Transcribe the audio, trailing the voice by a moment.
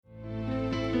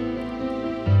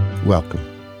Welcome.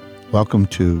 Welcome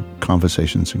to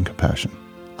Conversations in Compassion,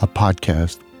 a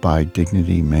podcast by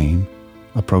Dignity Maine,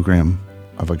 a program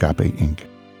of Agape Inc.,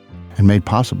 and made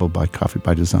possible by Coffee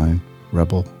by Design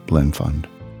Rebel Blend Fund.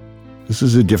 This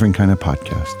is a different kind of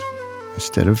podcast.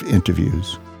 Instead of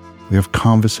interviews, we have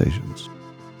conversations.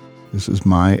 This is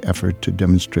my effort to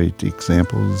demonstrate the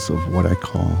examples of what I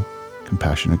call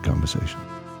compassionate conversation.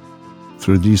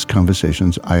 Through these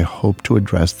conversations, I hope to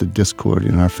address the discord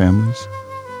in our families,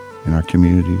 in our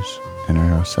communities, and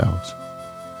in ourselves,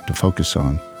 to focus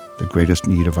on the greatest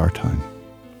need of our time,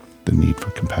 the need for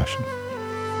compassion.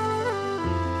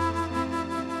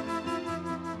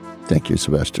 Thank you,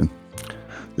 Sebastian.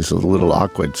 This is a little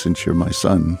awkward since you're my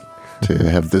son to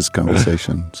have this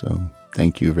conversation, so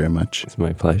thank you very much. It's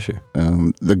my pleasure.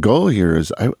 The goal here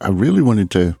is I really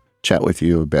wanted to chat with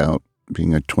you about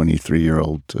being a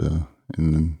 23-year-old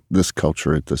in this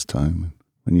culture at this time.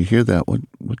 When you hear that, what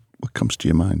comes to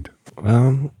your mind?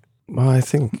 Well, I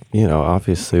think,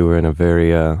 obviously we're in a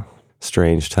very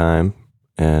strange time,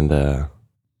 and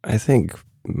I think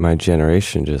my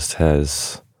generation just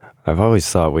has, I've always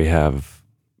thought we have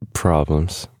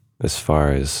problems as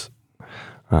far as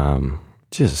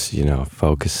just,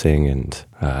 focusing and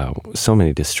so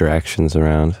many distractions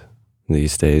around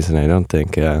these days, and I don't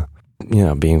think,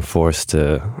 being forced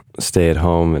to stay at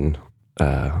home and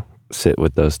sit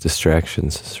with those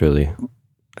distractions has really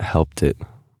helped it.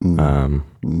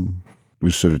 We're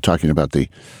sort of talking about the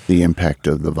impact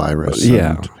of the virus.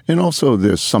 Yeah. And also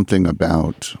there's something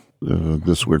about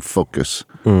this word focus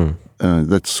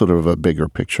that's sort of a bigger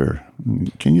picture.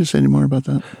 Can you say any more about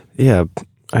that? Yeah,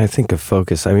 I think of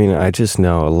focus. I mean, I just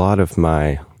know a lot of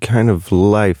my kind of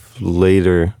life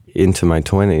later into my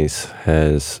 20s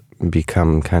has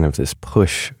become kind of this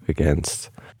push against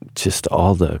just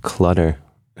all the clutter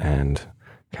and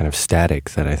kind of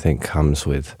static that I think comes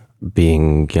with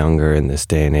being younger in this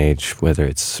day and age, whether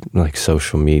it's like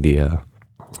social media,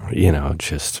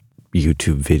 just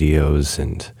YouTube videos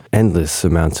and endless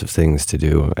amounts of things to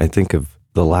do. I think of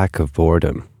the lack of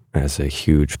boredom as a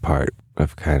huge part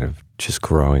of kind of just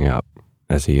growing up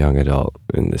as a young adult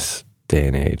in this day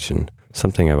and age, and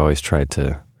something I've always tried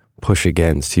to push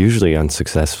against, usually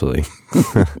unsuccessfully.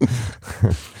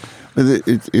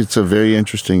 It's a very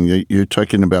interesting, you're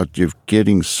talking about you're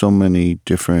getting so many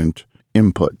different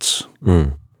inputs,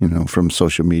 from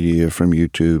social media, from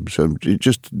YouTube, so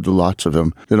just lots of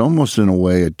them, that almost in a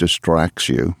way it distracts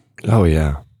you. Oh,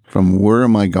 yeah. From where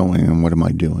am I going and what am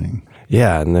I doing?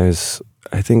 Yeah, and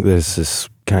I think there's this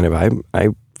kind of, I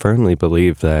firmly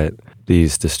believe that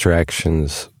these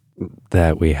distractions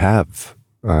that we have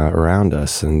around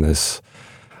us and this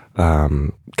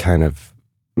kind of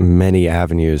many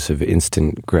avenues of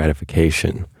instant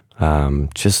gratification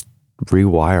just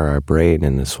rewire our brain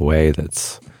in this way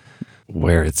that's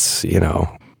where it's,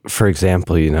 for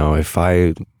example, if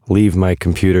I leave my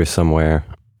computer somewhere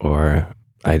or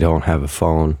I don't have a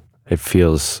phone, it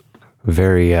feels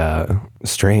very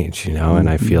strange, and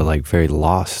I feel like very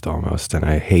lost almost, and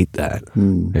I hate that.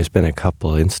 There's been a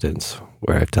couple instances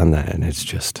where I've done that, and it's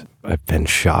just, I've been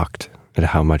shocked at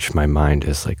how much my mind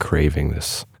is like craving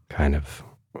this kind of,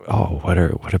 what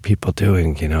are people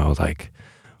doing,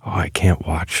 I can't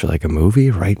watch like a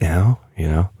movie right now,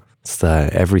 It's the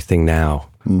everything now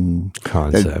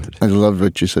concept. I love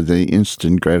what you said, the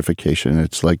instant gratification.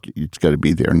 It's like it's got to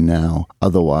be there now.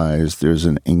 Otherwise, there's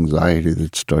an anxiety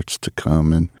that starts to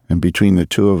come. And between the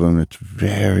two of them, it's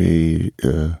very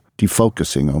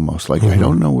defocusing almost. Like, I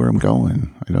don't know where I'm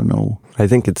going. I don't know. I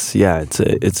think it's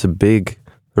a big,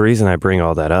 the reason I bring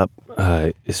all that up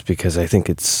is because I think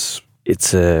it's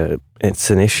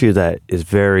an issue that is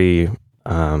very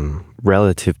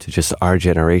relative to just our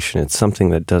generation. It's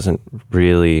something that doesn't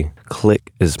really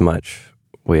click as much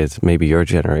with maybe your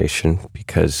generation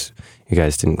because you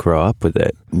guys didn't grow up with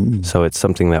it. So it's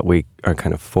something that we are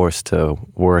kind of forced to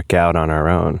work out on our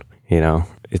own.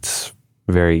 It's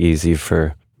very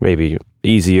easier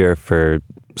for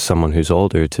someone who's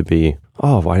older to be,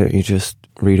 why don't you just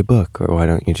read a book, or why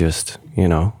don't you just,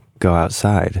 go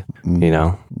outside,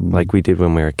 like we did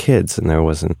when we were kids, and there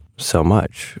wasn't so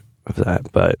much of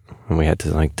that, but when we had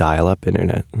to like dial up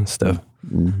internet and stuff.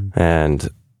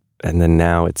 And then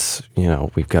now it's,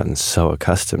 we've gotten so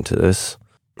accustomed to this,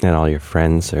 and all your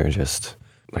friends are just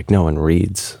like, no one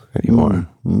reads anymore.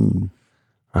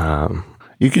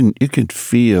 You can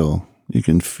feel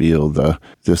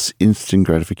this instant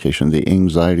gratification, the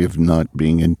anxiety of not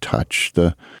being in touch,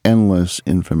 the endless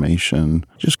information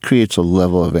just creates a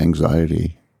level of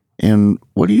anxiety. And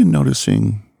what are you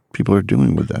noticing people are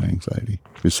doing with that anxiety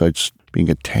besides being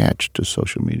attached to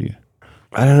social media?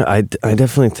 I don't know. I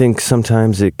definitely think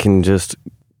sometimes it can just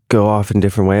go off in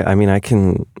different ways. I mean, I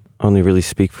can only really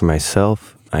speak for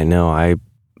myself. I know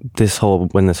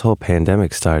when this whole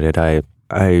pandemic started, I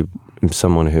am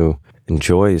someone who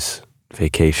enjoys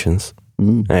vacations.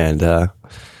 And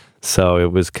so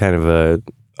it was kind of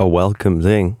a welcome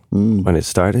thing when it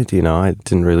started. You know, it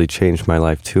didn't really change my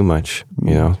life too much,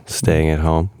 you know, staying at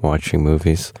home, watching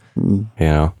movies, you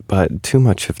know. But too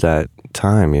much of that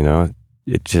time, you know,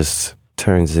 it just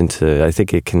turns into, I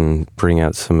think it can bring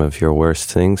out some of your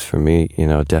worst things for me, you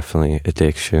know, definitely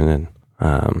addiction and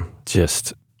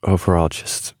just overall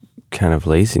just kind of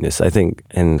laziness, I think.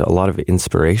 And a lot of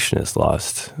inspiration is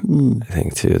lost, I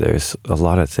think, too. There's a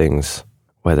lot of things,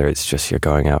 whether it's just you're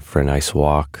going out for a nice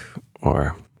walk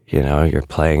or, you know, you're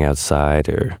playing outside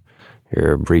or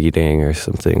you're reading or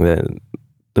something, that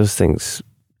those things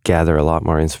gather a lot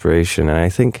more inspiration and I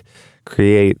think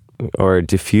create or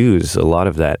diffuse a lot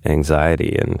of that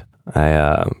anxiety. And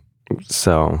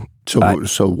So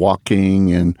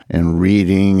walking and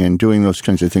reading and doing those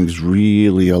kinds of things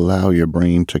really allow your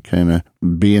brain to kind of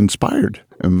be inspired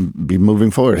and be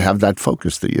moving forward, have that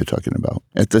focus that you're talking about.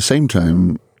 At the same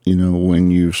time, you know,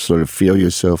 when you sort of feel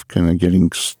yourself kind of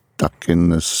getting stuck in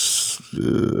this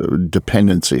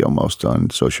dependency almost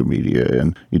on social media,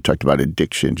 and you talked about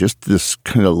addiction, just this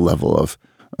kind of level of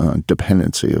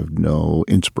dependency of no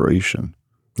inspiration.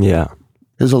 Yeah.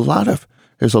 There's a lot of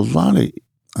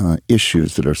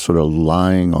issues that are sort of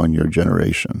lying on your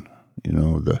generation. You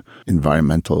know, the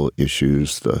environmental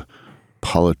issues, the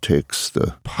politics,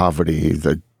 the poverty,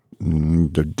 the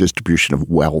distribution of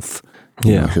wealth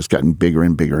has gotten bigger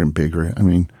and bigger and bigger. I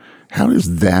mean, how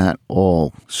does that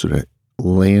all sort of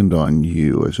land on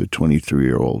you as a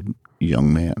 23-year-old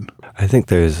young man? I think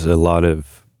there's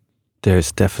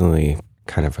definitely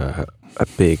kind of a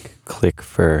big click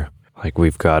for, like,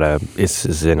 this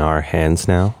is in our hands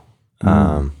now.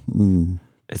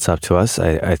 It's up to us.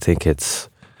 I think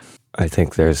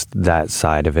there's that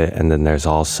side of it, and then there's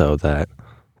also that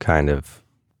kind of,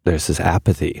 there's this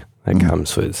apathy that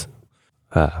comes with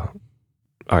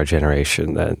our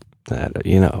generation that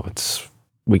you know,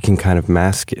 we can kind of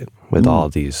mask it with all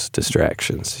these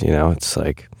distractions. You know, it's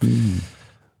like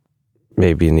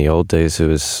maybe in the old days it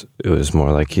was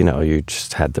more like, you know, you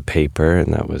just had the paper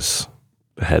and that was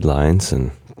the headlines,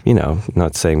 and, you know,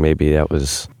 not saying maybe that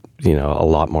was, you know, a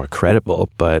lot more credible,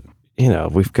 but, you know,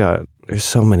 there's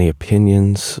so many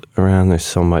opinions around, there's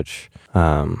so much,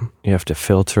 you have to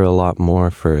filter a lot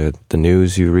more for the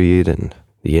news you read, and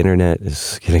the internet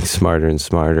is getting smarter and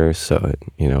smarter, so it,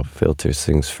 you know, filters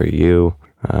things for you.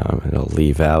 It'll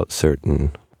leave out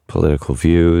certain political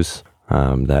views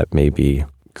that maybe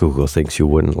Google thinks you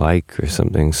wouldn't like or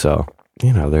something. So,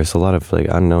 you know, there's a lot of, like,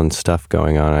 unknown stuff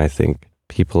going on. I think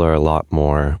people are a lot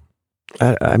more,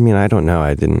 I mean, I don't know.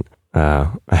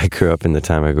 I grew up in the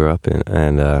time I grew up in,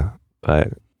 but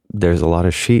there's a lot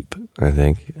of sheep, I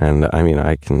think. And I mean,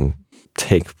 I can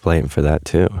take blame for that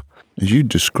too. As you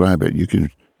describe it, you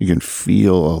can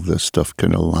feel all this stuff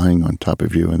kind of lying on top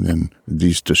of you, and then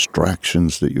these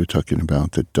distractions that you're talking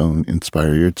about that don't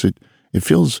inspire you. It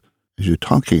feels, as you're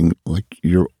talking, like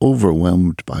you're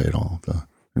overwhelmed by it all.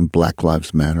 And Black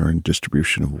Lives Matter and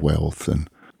distribution of wealth and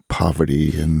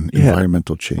poverty and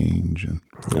environmental change. And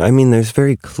I mean, there's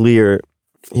very clear,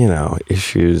 you know,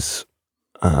 issues,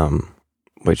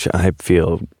 which I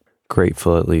feel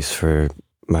grateful, at least for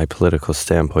my political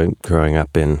standpoint, growing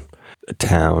up in a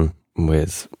town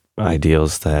with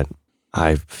ideals that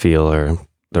I feel are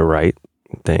the right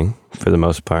thing for the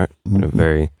most part.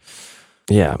 Very,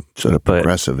 sort of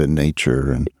progressive in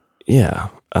nature. And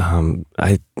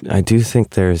I do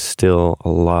think there's still a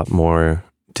lot more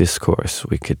discourse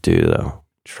we could do, though.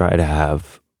 Try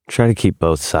to keep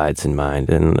both sides in mind,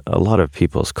 and a lot of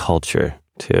people's culture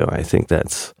too. I think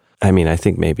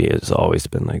maybe it's always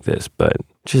been like this, but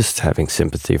just having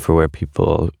sympathy for where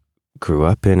people grew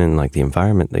up in and, like, the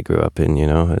environment they grew up in, you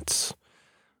know,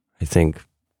 I think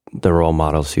the role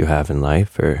models you have in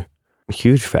life are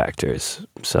huge factors.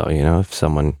 So, you know, if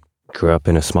someone grew up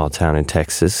in a small town in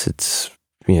Texas, it's,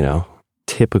 you know,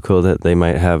 typical that they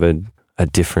might have a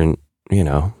different, you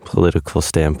know, political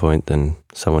standpoint than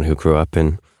someone who grew up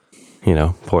in, you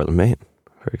know, Portland, Maine,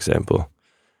 for example.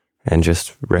 And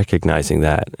just recognizing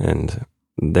that. And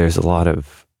there's a lot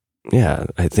of,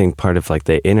 I think part of, like,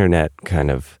 the internet kind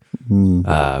of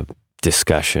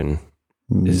discussion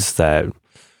is that,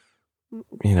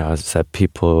 you know, it's that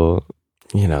people,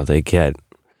 you know, they get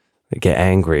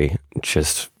angry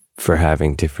just for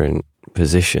having different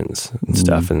positions and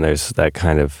stuff. And there's that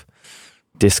kind of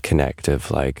disconnect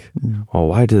of, like, well,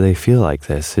 why do they feel like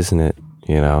this? Isn't it,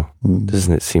 you know,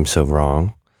 doesn't it seem so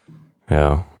wrong? You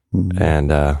know,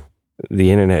 and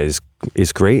the internet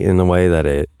is great in the way that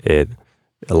it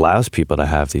allows people to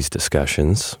have these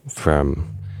discussions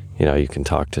from, you can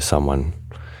talk to someone,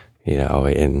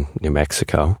 in New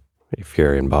Mexico if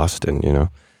you're in Boston,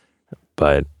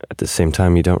 but at the same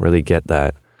time, you don't really get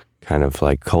that kind of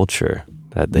like culture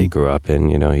that they grew up in,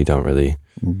 you don't really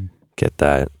get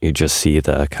that. You just see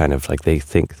the kind of like, they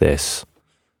think this.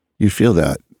 You feel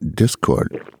that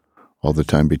discord all the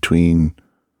time between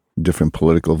different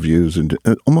political views, and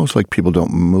almost like people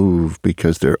don't move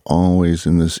because they're always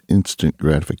in this instant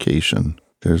gratification.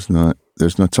 There's not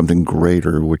something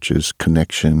greater, which is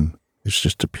connection. It's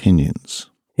just opinions.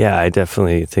 Yeah, I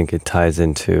definitely think it ties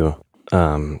into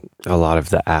a lot of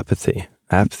the apathy.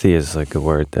 Apathy is like a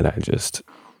word that I just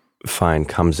find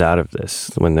comes out of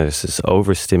this when there's this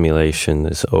overstimulation,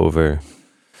 this over,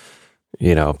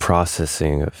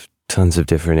 processing of tons of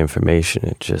different information.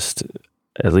 It just,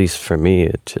 at least for me,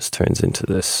 it just turns into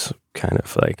this kind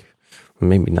of like,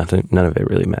 maybe none of it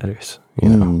really matters,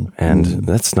 and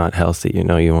that's not healthy.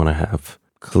 You want to have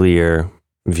clear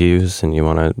views, and you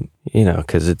want to,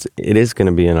 because it is going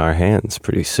to be in our hands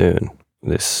pretty soon,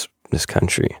 this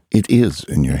country. It is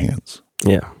in your hands.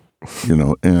 Yeah.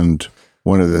 And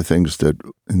one of the things that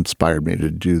inspired me to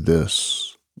do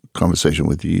this conversation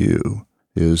with you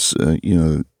is,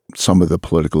 some of the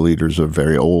political leaders are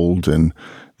very old, and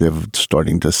they're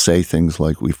starting to say things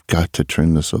like, we've got to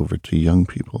turn this over to young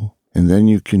people. And then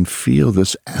you can feel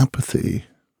this apathy.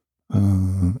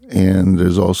 And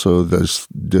there's also this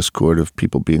discord of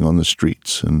people being on the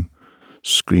streets and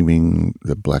screaming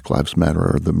that Black Lives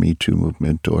Matter or the Me Too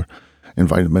movement or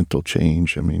environmental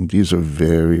change. I mean, these are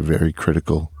very, very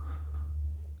critical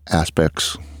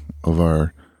aspects of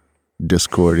our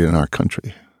discord in our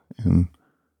country. And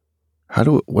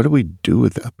what do we do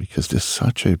with that? Because there's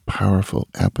such a powerful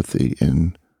apathy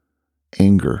and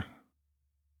anger.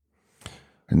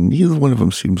 And neither one of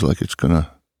them seems like it's going to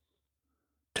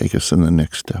take us in the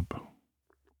next step.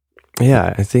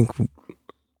 Yeah, I think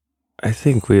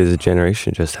we as a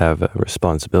generation just have a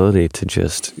responsibility to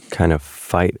just kind of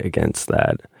fight against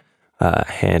that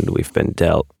hand we've been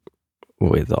dealt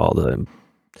with all the,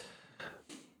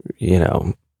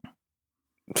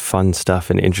 fun stuff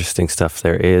and interesting stuff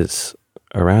there is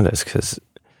around us. Because,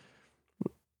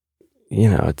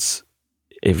 it's,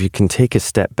 if you can take a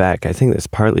step back, I think that's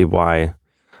partly why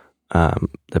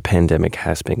the pandemic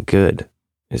has been good,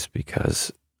 is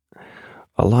because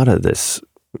a lot of this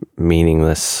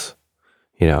meaningless,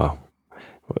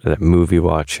 movie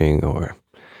watching or,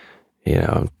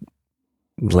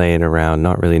 laying around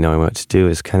not really knowing what to do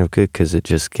is kind of good, because it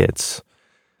just gets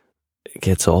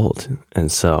old.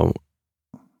 And so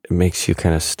it makes you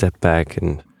kind of step back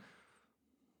and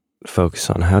focus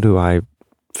on, how do I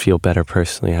feel better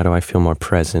personally? How do I feel more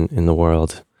present in the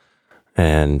world?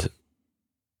 And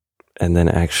then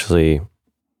actually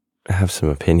have some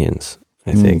opinions.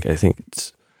 I think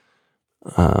it's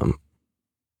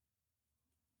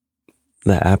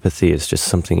the apathy is just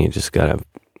something you just gotta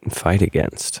fight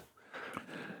against.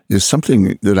 There's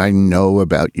something that I know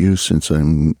about you since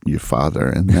I'm your father,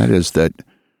 and that is that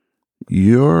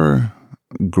your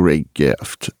great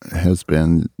gift has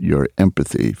been your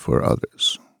empathy for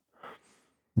others.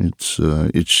 It's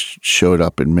showed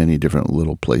up in many different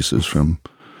little places, from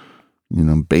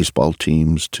baseball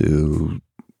teams to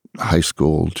high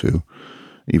school to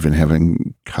even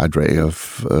having cadre of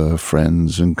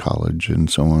friends in college and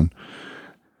so on.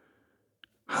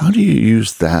 How do you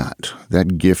use that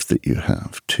gift that you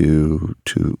have to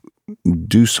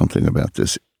do something about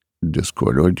this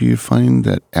discord? Or do you find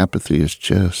that apathy is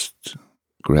just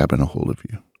grabbing a hold of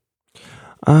you?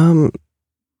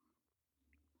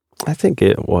 I think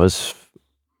it was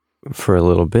for a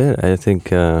little bit. I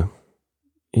think,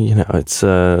 it's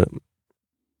a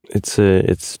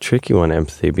tricky one,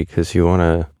 empathy, because you want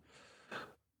to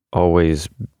always,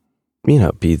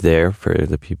 be there for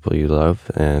the people you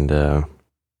love. And,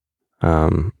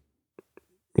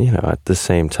 at the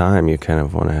same time, you kind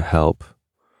of want to help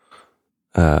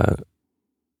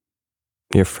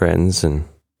your friends and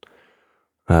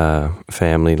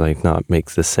family, like, not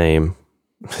make the same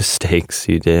mistakes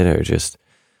you did, or just,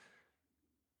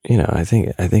 I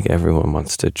think everyone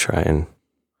wants to try, and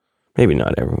maybe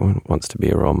not everyone wants to be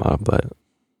a role model, but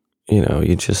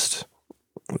you just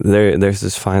there's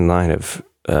this fine line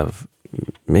of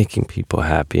making people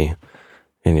happy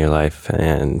in your life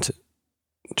and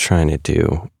trying to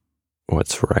do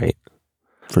what's right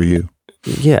for you.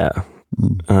 Yeah.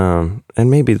 And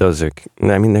maybe those are,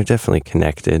 they're definitely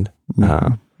connected.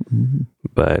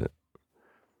 But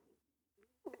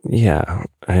yeah,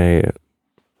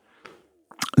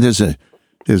 there's a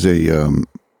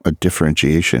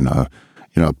differentiation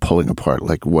pulling apart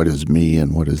like what is me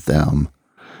and what is them,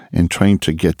 and trying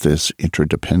to get this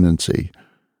interdependency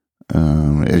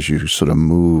as you sort of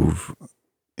move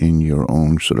in your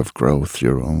own sort of growth,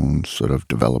 your own sort of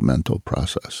developmental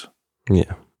process.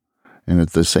 Yeah. And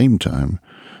at the same time,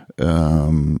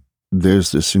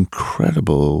 there's this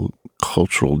incredible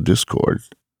cultural discord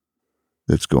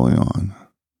that's going on.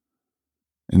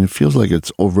 And it feels like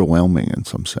it's overwhelming in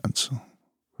some sense.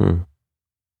 Yeah.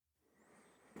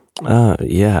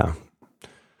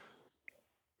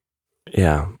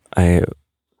 Yeah. I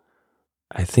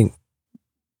think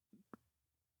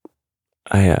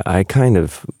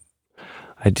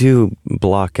I do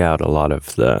block out a lot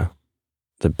of the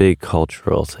big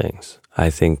cultural things. I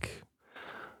think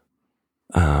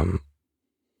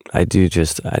I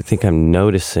think I'm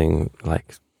noticing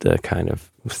like the kind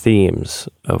of themes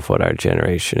of what our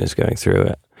generation is going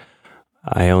through.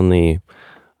 I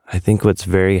think what's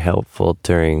very helpful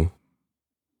during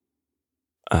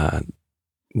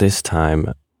this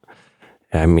time,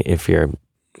 I mean, if you're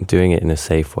doing it in a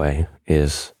safe way,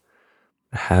 is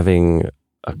having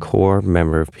a core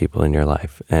member of people in your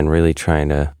life and really trying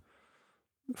to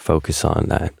focus on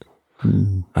that.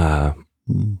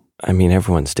 I mean,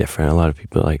 everyone's different. A lot of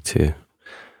people like to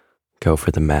go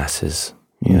for the masses,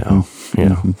 you know.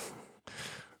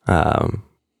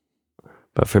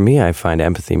 But for me, I find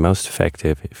empathy most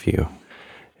effective if you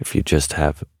just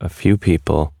have a few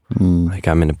people, like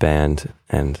I'm in a band,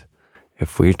 and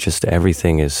if we're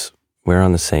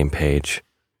on the same page,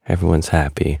 everyone's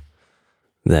happy,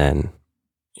 then,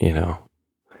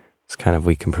 it's kind of,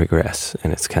 we can progress,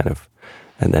 and it's kind of,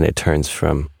 and then it turns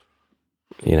from,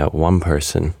 one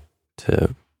person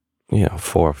to,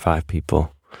 4 or 5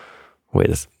 people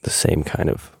with the same kind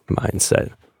of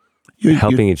mindset,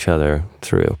 helping each other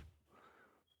through.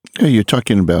 Yeah, you're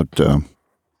talking about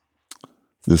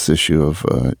this issue of,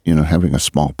 having a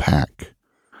small pack,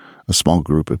 a small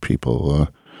group of people,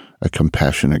 a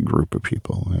compassionate group of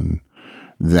people. And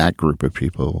that group of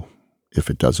people, if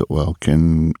it does it well,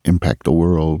 can impact the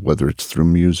world, whether it's through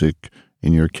music.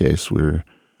 In your case, where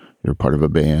you're part of a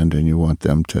band and you want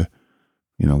them to,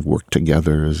 work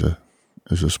together as a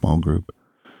small group.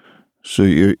 So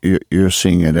you're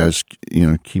seeing it as,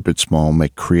 keep it small,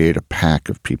 create a pack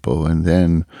of people, and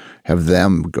then have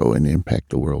them go and impact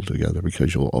the world together,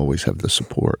 because you'll always have the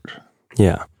support.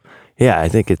 Yeah. Yeah, I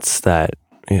think it's that,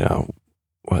 the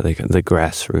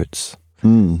grassroots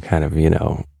kind of,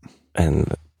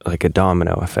 and like a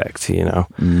domino effect,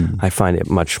 I find it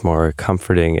much more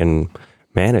comforting and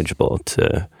manageable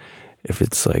if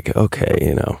it's like,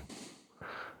 okay,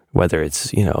 whether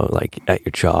it's, like at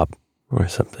your job or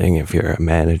something, if you're a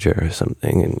manager or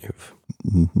something, and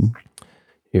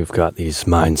you've got these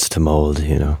minds to mold,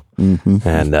 and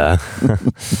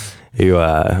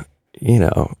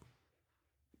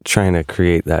trying to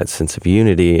create that sense of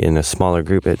unity in a smaller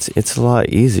group, it's a lot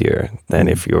easier than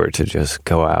if you were to just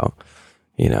go out,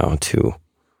 to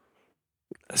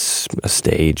a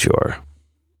stage or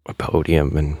a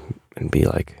podium and be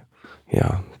like,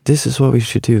 this is what we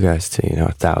should do, guys, to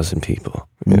 1,000 people.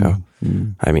 I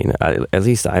mean, at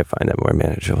least I find it more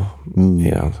manageable.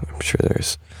 I'm sure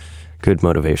there's good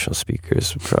motivational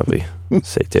speakers would probably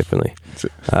say differently.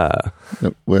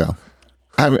 Well,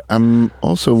 I'm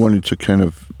also wanting to kind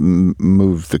of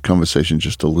move the conversation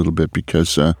just a little bit,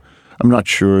 because I'm not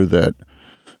sure that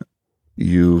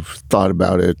you've thought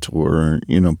about it, or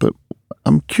but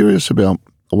I'm curious about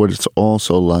what it's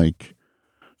also like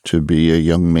to be a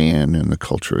young man in the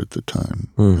culture at the time,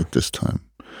 at this time.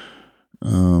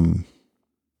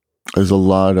 There's a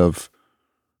lot of,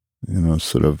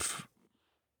 sort of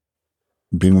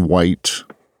being white,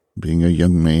 being a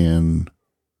young man,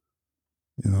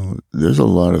 there's a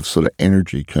lot of sort of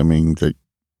energy coming that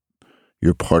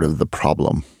you're part of the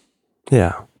problem.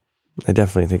 Yeah, I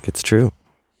definitely think it's true.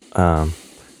 For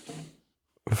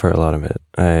a lot of it,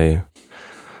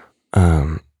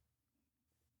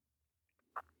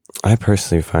 I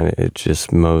personally find it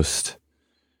just most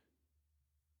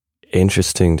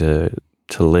interesting to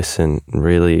listen.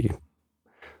 Really,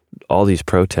 all these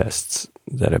protests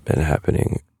that have been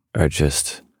happening are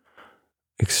just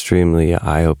extremely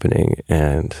eye-opening,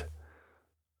 and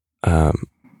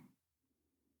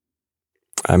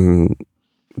I'm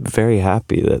very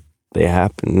happy that they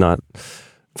happen. Not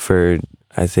for,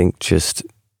 I think, just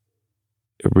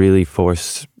really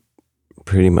forced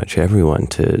pretty much everyone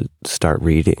to start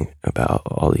reading about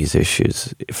all these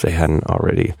issues if they hadn't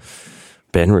already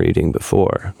been reading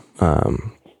before.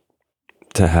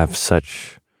 To have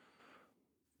such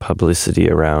publicity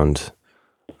around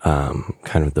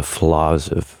kind of the flaws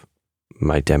of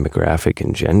my demographic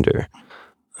and gender,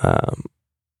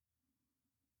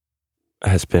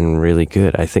 has been really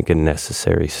good. I think a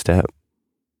necessary step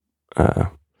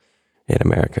in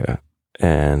America.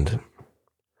 And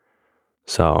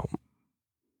so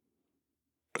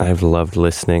I've loved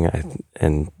listening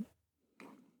and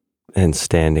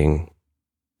standing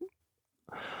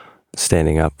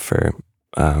up for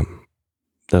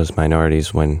those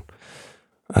minorities when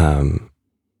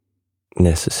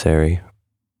necessary.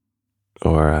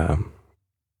 Or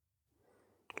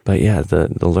but yeah, the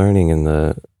learning and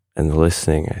the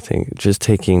listening, I think just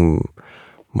taking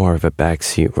more of a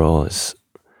backseat role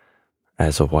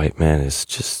as a white man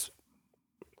has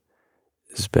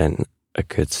been a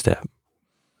good step,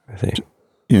 I think.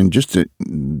 And just to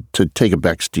take a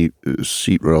back seat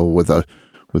role with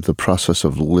the process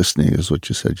of listening is what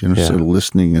you said. So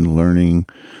listening and learning.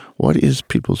 What is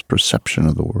people's perception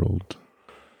of the world?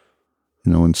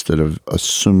 Instead of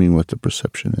assuming what the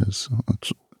perception is.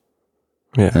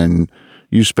 And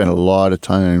you spent a lot of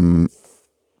time,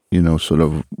 sort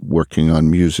of working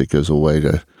on music as a way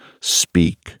to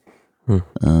speak.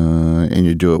 And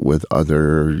you do it with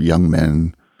other young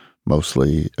men,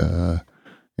 mostly,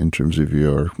 in terms of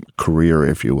your career,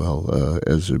 if you will,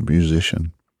 as a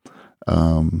musician.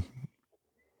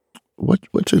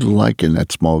 What's it like in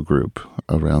that small group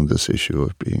around this issue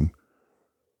of being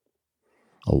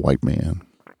a white man?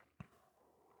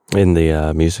 In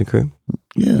the music group?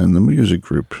 Yeah, in the music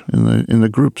group, in the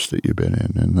groups that you've been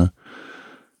in.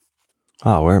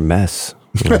 We're a mess.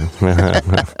 We're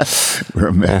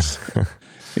a mess.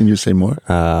 Can you say more?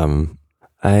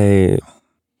 I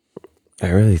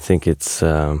really think it's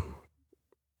that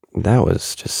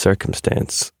was just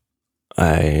circumstance.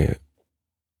 I've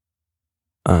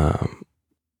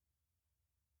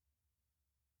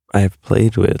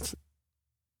played with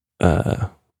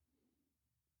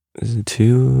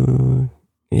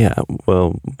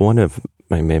one of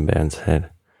my main bands had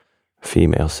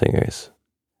female singers,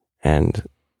 and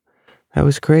that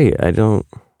was great. I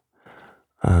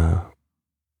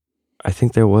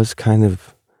think there was kind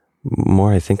of,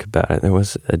 more I think about it, there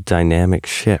was a dynamic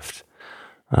shift.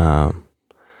 And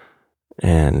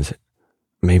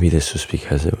maybe this was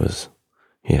because it was,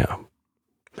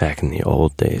 back in the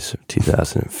old days of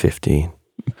 2015.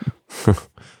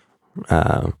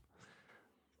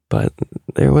 But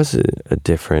there was a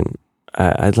different,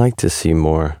 I'd like to see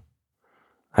more.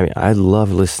 I mean, I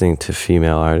love listening to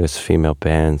female artists, female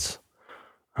bands.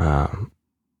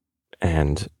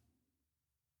 And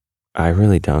I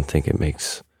really don't think it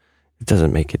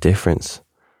doesn't make a difference.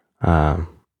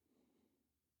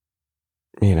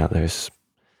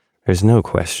 There's no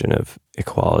question of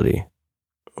equality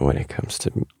when it comes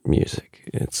to music.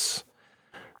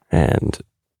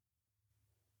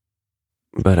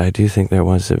 But I do think there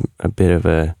was a bit of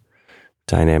a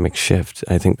dynamic shift.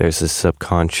 I think there's a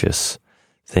subconscious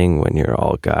thing when you're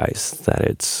all guys that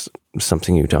it's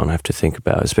something you don't have to think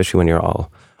about, especially when you're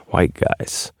all white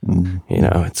guys.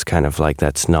 Mm-hmm. It's kind of like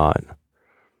that's not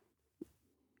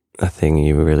a thing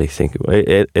you really think about,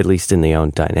 at least in the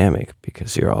own dynamic,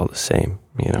 because you're all the same,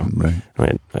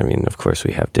 Right. I mean, of course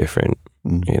we have different,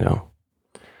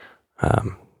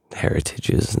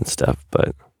 heritages and stuff,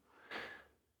 but,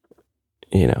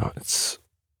 it's...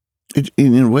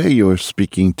 In a way, you're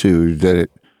speaking to that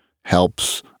it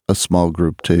helps a small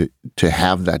group to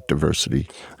have that diversity.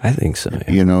 I think so,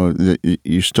 yeah.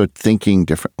 You start thinking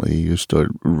differently, you start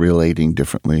relating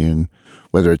differently, and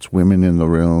whether it's women in the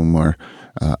room or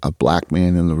a black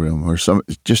man in the room or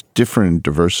just different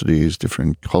diversities,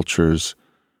 different cultures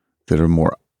that are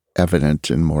more evident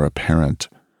and more apparent,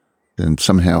 then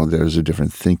somehow there's a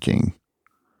different thinking.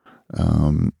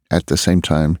 At the same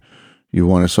time, you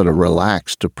want to sort of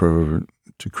relax to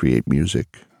create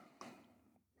music.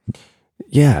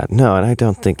 Yeah, no, and I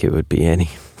don't think it would be any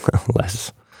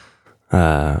less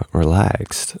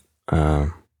relaxed.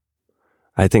 I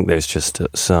think there's just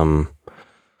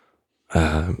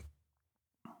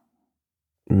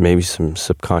maybe some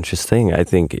subconscious thing. I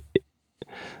think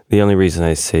the only reason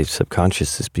I say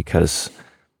subconscious is because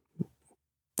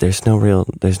there's no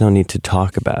need to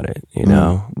talk about it,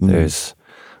 Mm-hmm.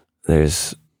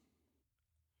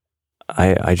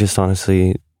 I just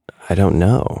honestly, I don't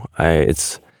know.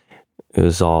 It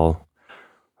was all,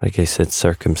 like I said,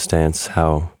 circumstance,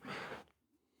 how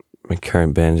my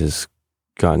current band has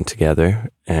gotten together,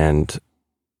 and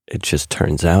it just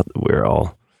turns out that we're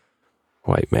all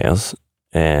white males,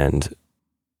 and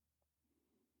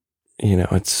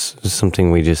it's something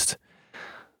we just,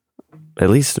 at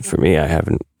least for me, I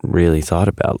haven't really thought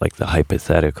about, like the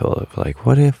hypothetical of like,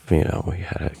 what if we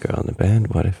had a girl in the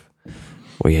band, what if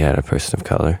we had a person of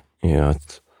color,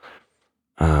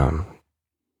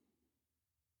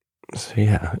 So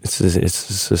yeah, it's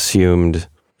this assumed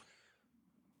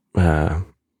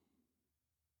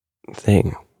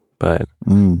thing, but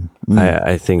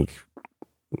I think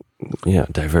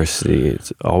diversity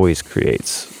always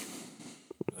creates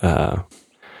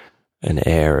an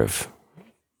air of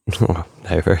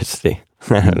diversity.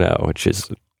 I don't know, which is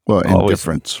and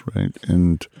difference, right,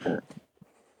 and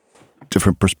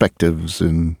different perspectives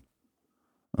and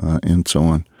so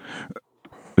on.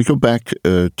 We go back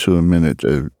to a minute,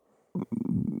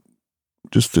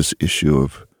 just this issue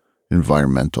of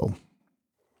environmental.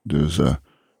 There's a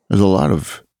lot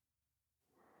of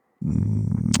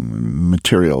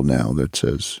material now that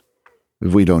says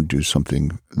if we don't do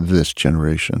something this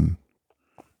generation,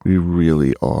 we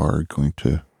really are going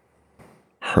to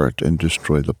hurt and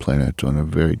destroy the planet on a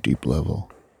very deep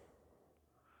level.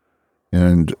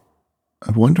 And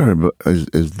I wonder,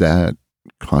 is that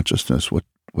consciousness, what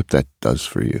that does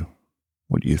for you?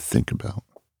 What do you think about?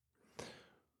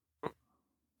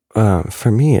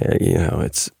 For me,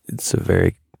 there's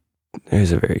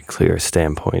a very clear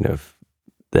standpoint of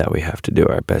that we have to do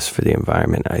our best for the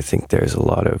environment. I think there's a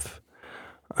lot of,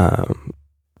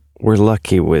 we're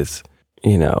lucky with,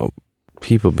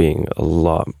 people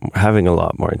having a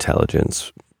lot more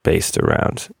intelligence based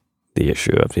around the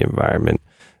issue of the environment,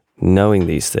 knowing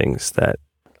these things that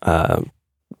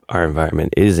our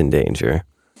environment is in danger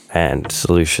and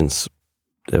solutions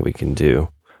that we can do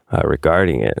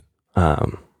regarding it.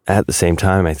 At the same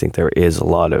time, I think there is a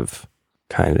lot of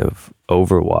kind of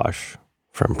overwash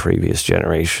from previous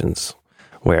generations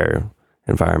where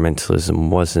environmentalism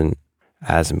wasn't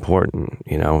as important,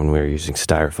 when we were using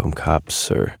styrofoam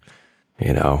cups or,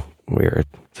 we were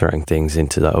throwing things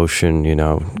into the ocean,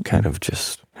 kind of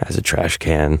just as a trash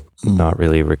can, not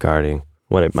really regarding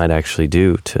what it might actually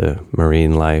do to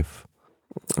marine life.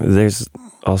 There's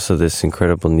also this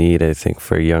incredible need, I think,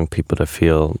 for young people to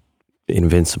feel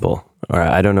invincible. Or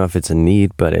I don't know if it's a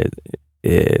need, but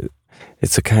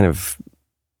it's a kind of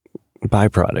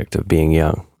byproduct of being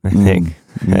young, I think.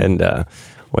 And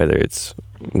whether it's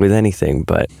with anything,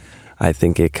 but I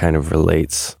think it kind of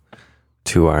relates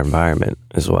to our environment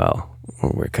as well.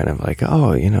 We're kind of like,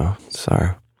 it's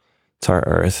our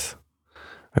Earth.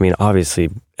 I mean,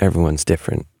 obviously, everyone's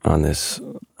different on this.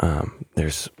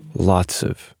 There's lots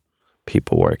of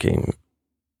people working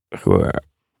who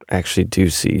actually do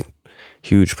see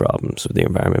huge problems with the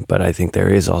environment, but I think there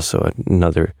is also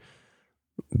another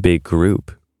big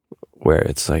group where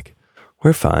it's like,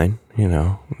 we're fine,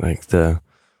 like the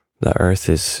Earth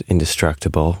is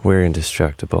indestructible, we're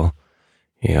indestructible,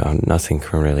 nothing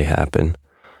can really happen.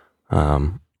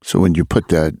 So when you put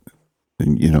that,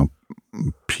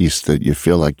 piece that you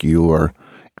feel like you are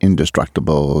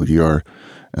indestructible, you're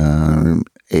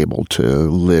able to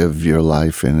live your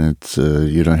life in it,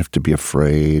 you don't have to be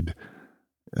afraid.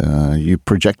 You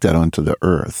project that onto the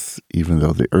Earth, even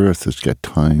though the Earth has got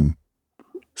time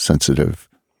sensitive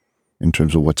in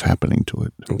terms of what's happening to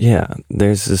it. Yeah,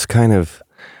 there's this kind of,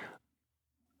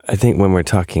 I think when we're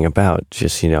talking about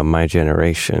just, my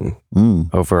generation,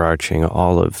 overarching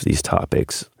all of these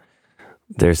topics,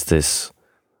 there's this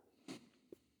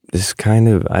kind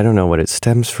of, I don't know what it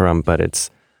stems from, but it's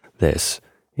this,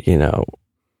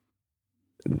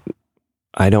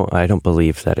 I don't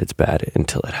believe that it's bad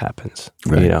until it happens.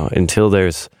 Right. Until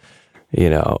there's,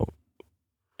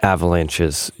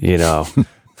 avalanches,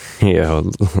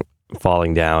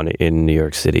 falling down in New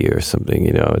York City or something,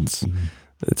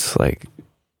 it's like,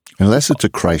 unless it's a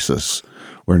crisis,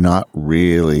 we're not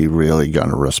really going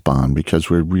to respond because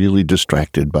we're really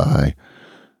distracted by,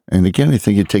 and again, I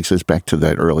think it takes us back to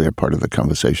that earlier part of the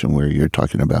conversation where you're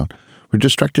talking about, we're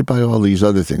distracted by all these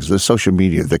other things, the social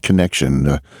media, the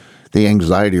connection, the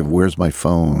anxiety of where's my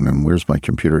phone and where's my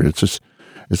computer.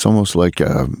 It's almost like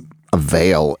a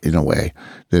veil in a way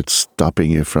that's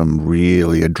stopping you from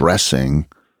really addressing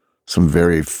some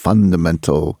very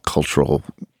fundamental cultural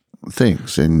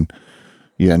things. And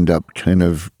you end up kind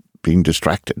of being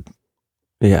distracted.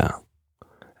 Yeah.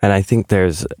 And I think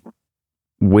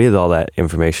with all that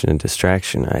information and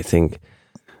distraction, I think,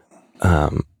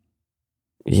 the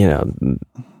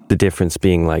difference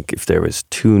being like if there was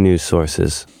 2 news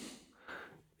sources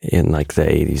in like the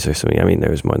 80s or something, I mean,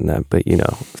 there was more than that, but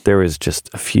if there was just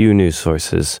a few news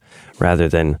sources rather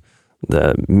than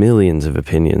the millions of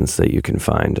opinions that you can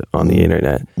find on the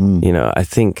internet, I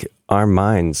think our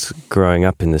minds growing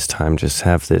up in this time just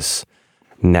have this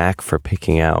knack for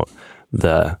picking out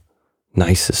the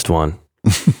nicest one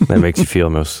that makes you feel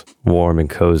most warm and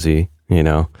cozy,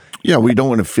 Yeah, we don't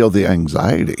want to feel the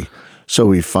anxiety. So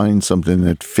we find something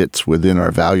that fits within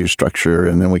our value structure,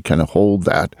 and then we kind of hold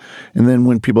that. And then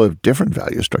when people have different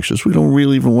value structures, we don't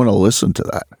really even want to listen to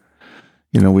that.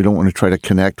 We don't want to try to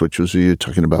connect, which was what you were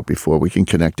talking about before. We can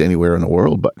connect anywhere in the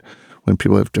world, but when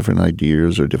people have different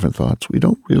ideas or different thoughts, we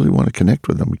don't really want to connect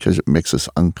with them because it makes us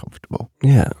uncomfortable.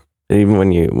 Yeah. Even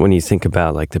when you think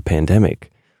about like the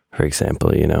pandemic, for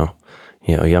example,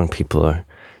 young people are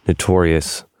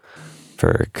notorious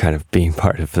for kind of being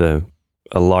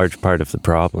a large part of the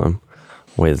problem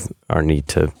with our need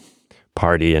to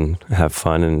party and have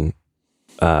fun, and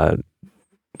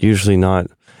usually not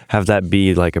have that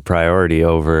be like a priority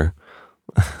over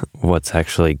what's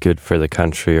actually good for the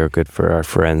country or good for our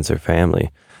friends or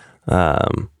family.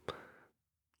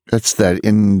 That's that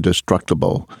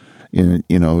indestructible,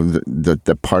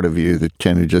 the part of you that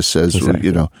kind of just says,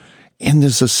 Exactly. And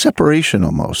there's a separation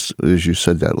almost, as you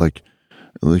said that, like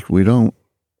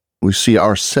we see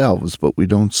ourselves, but we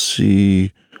don't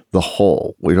see the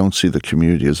whole. We don't see the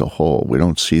community as a whole. We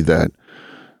don't see that,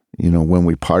 when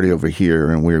we party over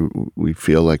here and we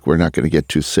feel like we're not going to get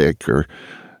too sick, or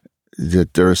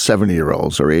that there are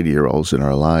 70-year-olds or 80-year-olds in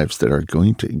our lives that are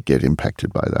going to get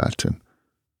impacted by that. And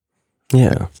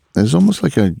yeah, there's almost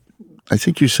like I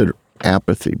think you said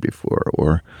apathy before,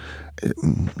 or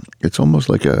it's almost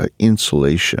like a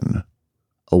insulation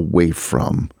away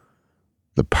from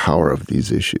the power of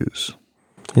these issues.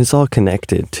 it's all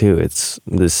connected too. It's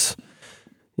this,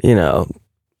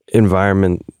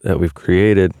 environment that we've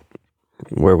created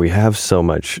where we have so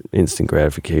much instant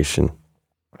gratification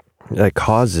that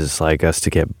causes like us to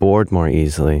get bored more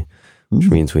easily, which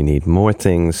means we need more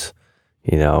things,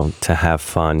 to have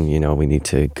fun. We need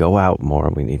to go out more.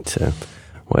 We need to,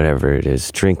 whatever it is,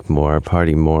 drink more,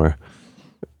 party more.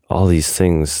 All these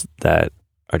things that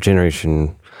our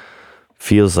generation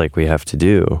feels like we have to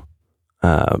do.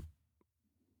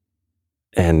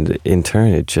 And in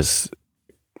turn,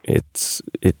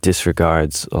 it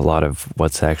disregards a lot of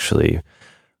what's actually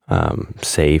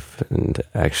safe and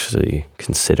actually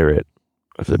considerate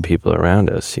of the people around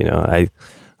us. I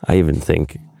even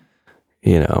think,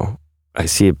 I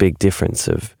see a big difference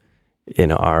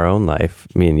in our own life,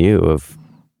 me and you, of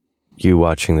you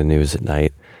watching the news at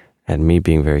night and me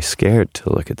being very scared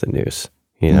to look at the news,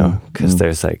 because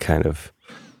there's that kind of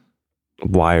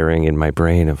wiring in my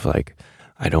brain of like,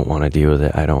 I don't want to deal with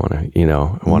it. I don't want to,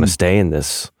 I want to stay in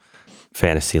this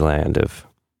fantasy land of,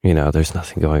 there's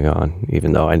nothing going on,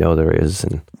 even though I know there is.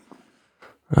 And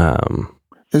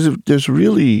there's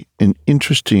really an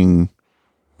interesting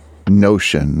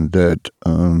notion that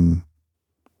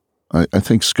I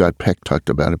think Scott Peck talked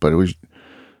about it, but it was,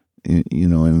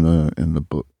 in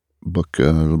the book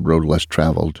Road Less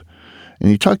Traveled. And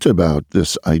he talked about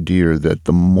this idea that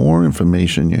the more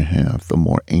information you have, the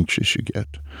more anxious you get.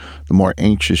 The more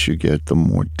anxious you get, the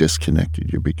more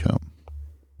disconnected you become.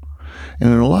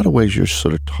 And in a lot of ways, you're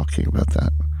sort of talking about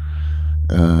that.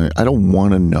 I don't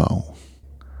want to know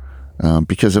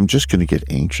because I'm just going to get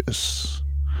anxious.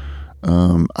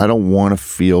 I don't want to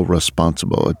feel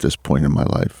responsible at this point in my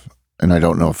life. And I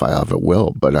don't know if I ever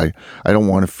will, but I don't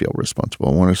want to feel responsible.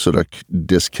 I want to sort of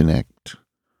disconnect.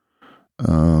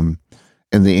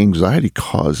 And the anxiety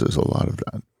causes a lot of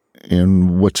that.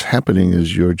 And what's happening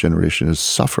is your generation is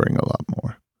suffering a lot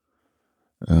more.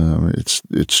 It's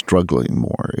struggling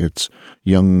more. It's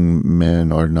young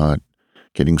men are not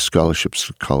getting scholarships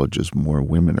to colleges. More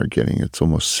women are getting. It's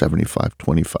almost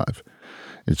 75-25.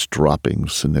 It's dropping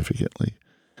significantly.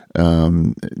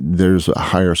 There's a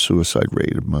higher suicide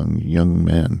rate among young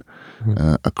men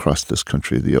across this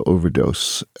country. The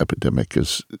overdose epidemic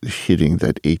is hitting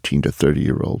that 18 to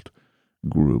 30-year-old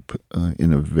group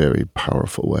in a very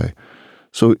powerful way.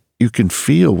 So you can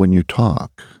feel when you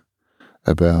talk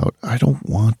about, I don't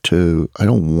want to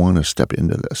step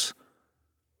into this.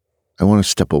 I want to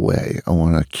step away. I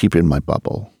want to keep in my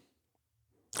bubble.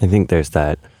 I think that's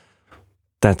the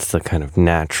kind of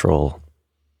natural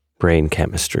brain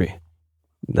chemistry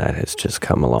that has just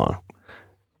come along,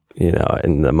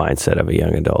 in the mindset of a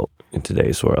young adult in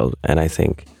today's world. And I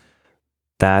think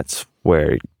that's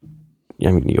where,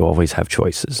 you always have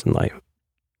choices in life.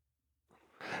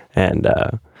 And,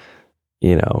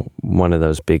 one of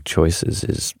those big choices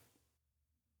is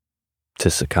to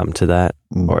succumb to that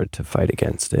or to fight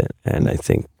against it. And I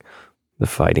think the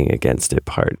fighting against it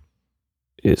part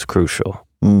is crucial.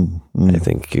 I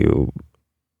think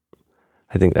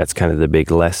that's kind of the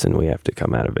big lesson we have to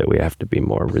come out of it. We have to be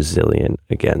more resilient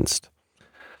against,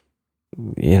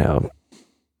 the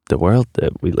world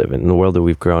that we live in, the world that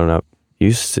we've grown up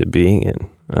used to being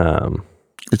in.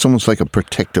 It's almost like a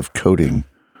protective coating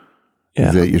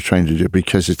that you're trying to do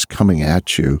because it's coming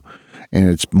at you and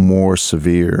it's more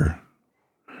severe.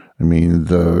 I mean,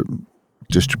 the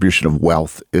distribution of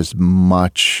wealth is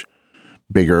much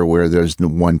bigger, where there's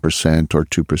 1% or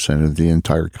 2% of the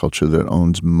entire culture that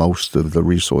owns most of the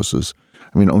resources.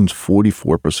 I mean, owns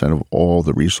 44% of all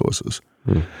the resources.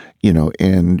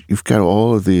 And you've got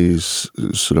all of these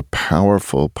sort of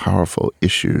powerful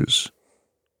issues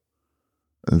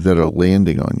that are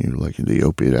landing on you, like the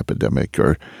opiate epidemic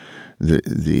or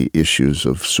the issues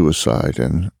of suicide.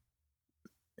 And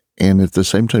at the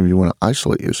same time, you want to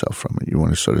isolate yourself from it. You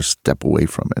want to sort of step away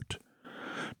from it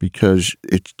because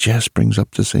it just brings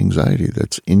up this anxiety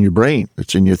that's in your brain,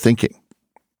 that's in your thinking.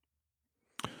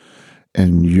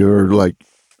 And you're like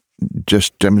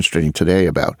just demonstrating today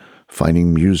about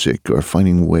finding music or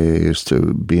finding ways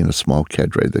to be in a small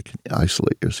cadre that can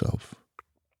isolate yourself.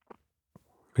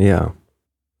 Yeah.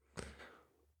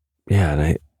 Yeah,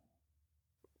 and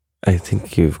I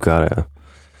think you've got to,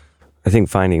 I think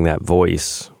finding that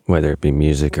voice, whether it be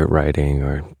music or writing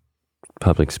or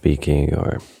public speaking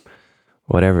or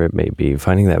whatever it may be,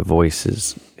 finding that voice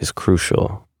is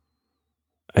crucial.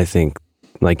 I think,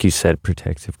 like you said,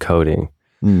 protective coding.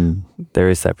 There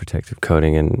is that protective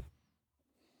coding, and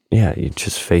yeah, you're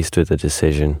just faced with a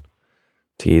decision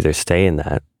to either stay in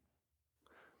that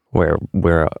where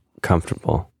we're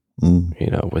comfortable,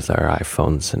 with our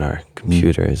iPhones and our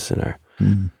computers and our,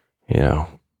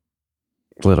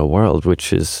 little world,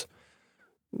 which is,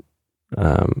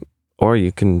 or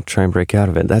you can try and break out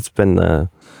of it. That's been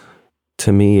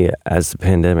to me, as the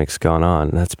pandemic's gone on,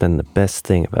 that's been the best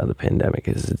thing about the pandemic,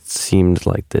 is it seemed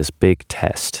like this big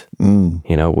test.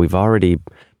 We've already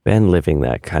been living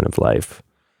that kind of life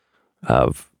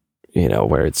of,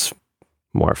 where it's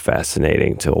more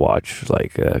fascinating to watch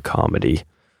like a comedy,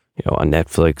 on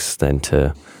Netflix than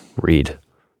to read,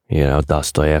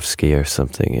 Dostoevsky or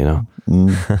something,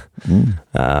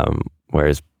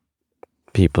 whereas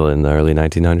people in the early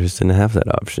 1900s didn't have that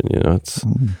option, it's,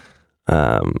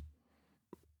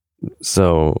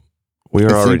 so we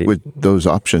were already with those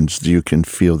options, you can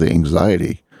feel the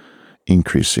anxiety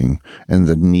increasing and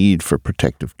the need for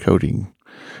protective coding,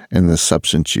 and the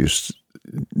substance use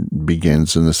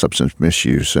begins, and the substance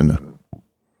misuse, and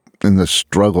the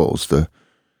struggles that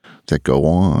go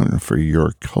on for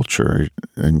your culture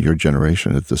and your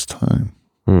generation at this time.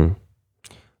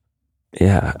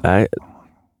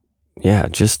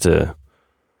 Just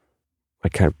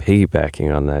like kind of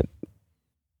piggybacking on that,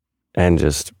 and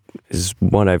just is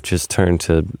what I've just turned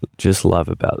to just love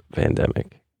about the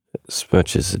pandemic, as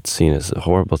much as it's seen as a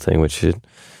horrible thing, which it,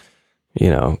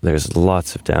 there's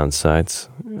lots of downsides,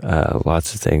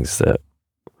 lots of things that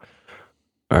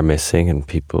are missing, and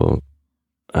people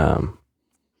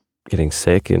getting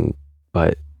sick,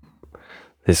 but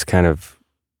this kind of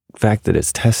fact that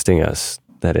it's testing us,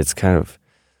 that it's kind of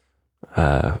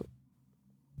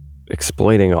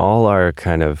exploiting all our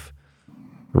kind of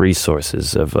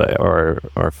resources of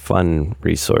our fun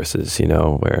resources,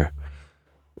 where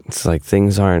it's like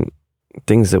things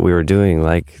that we were doing,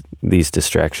 like these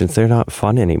distractions, they're not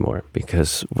fun anymore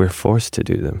because we're forced to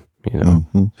do them.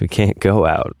 We can't go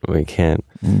out, we can't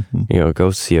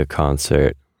go see a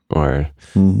concert, or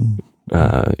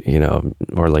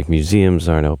or like museums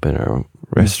aren't open, or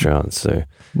restaurants, or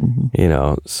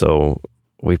so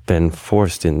we've been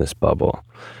forced in this bubble,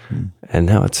 and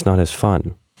now it's not as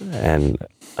fun. And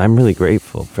I'm really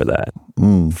grateful for that.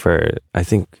 I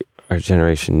think our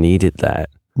generation needed that,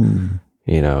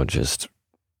 just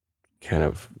kind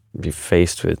of be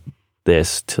faced with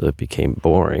this till it became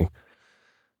boring.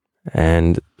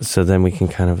 And so then we can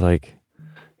kind of like,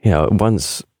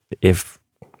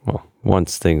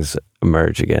 once things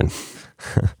emerge again,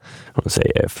 I won't say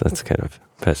if, that's kind of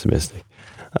pessimistic,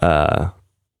 then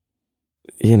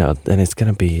it's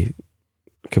going to be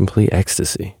complete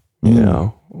ecstasy.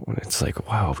 When it's like,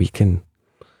 wow, we can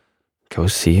go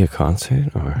see a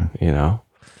concert, or,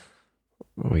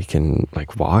 we can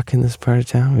like walk in this part of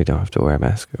town. We don't have to wear a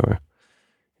mask, or,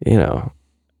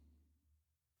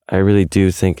 I really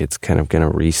do think it's kind of going to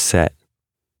reset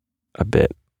a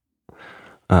bit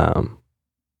of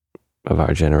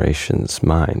our generation's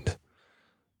mind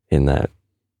in that.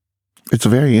 It's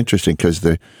very interesting because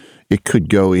it could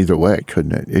go either way,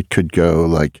 couldn't it? It could go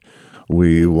like,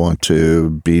 we want to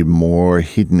be more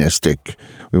hedonistic.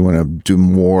 We want to do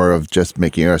more of just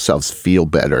making ourselves feel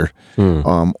better.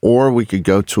 Or we could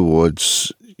go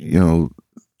towards,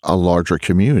 a larger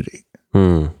community,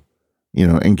 and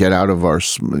get out of our,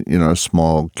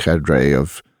 small cadre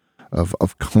of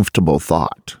comfortable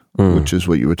thought, which is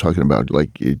what you were talking about.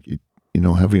 Like,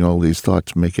 having all these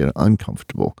thoughts make it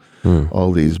uncomfortable.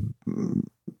 All these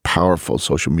powerful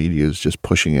social medias just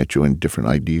pushing at you in different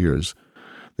ideas.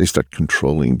 They start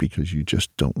controlling because you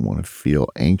just don't want to feel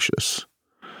anxious.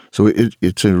 So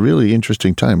it's a really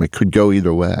interesting time. It could go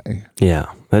either way.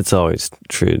 Yeah, that's always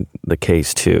true. The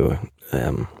case too,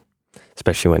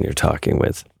 especially when you're talking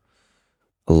with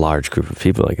a large group of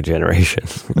people, like a generation.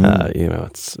 You know,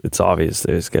 it's obvious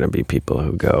there's going to be people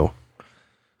who go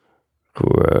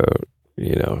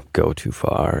too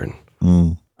far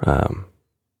and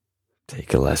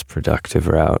take a less productive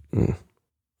route, and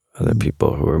other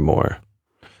people who are more,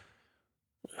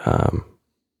 I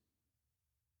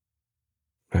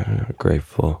don't know,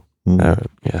 grateful.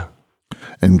 Yeah.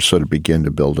 And sort of begin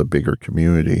to build a bigger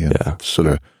community and sort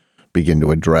of begin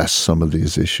to address some of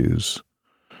these issues.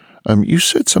 You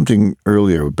said something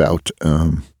earlier about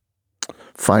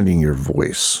finding your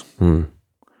voice.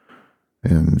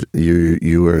 And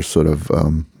you were sort of,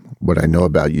 what I know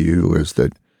about you is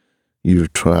that you're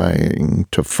trying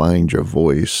to find your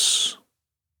voice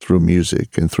through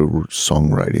music and through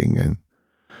songwriting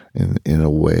and in a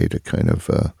way to kind of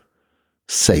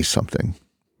say something.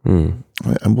 And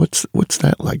what's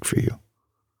that like for you?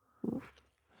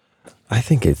 I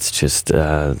think it's just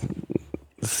the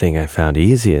thing I found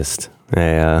easiest.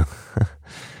 I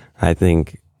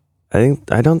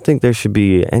don't think there should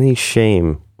be any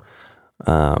shame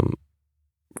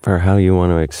for how you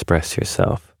want to express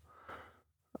yourself.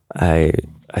 I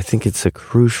think it's a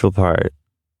crucial part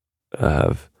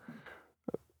of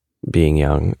being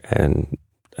young, and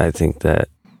I think that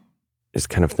is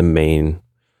kind of the main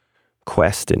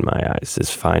quest in my eyes, is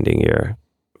finding your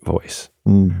voice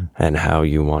and how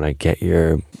you want to get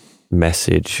your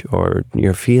message or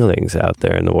your feelings out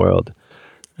there in the world.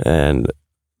 And,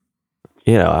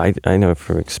 you know, I know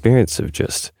from experience of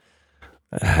just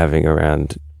having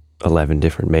around 11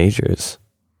 different majors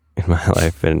in my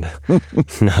life and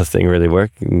nothing really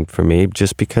working for me,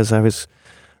 just because I was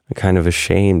kind of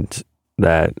ashamed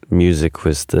that music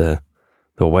was the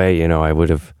way. You know, I would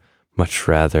have much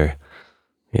rather,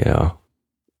 you know,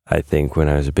 I think when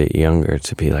I was a bit younger,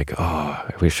 to be like, oh,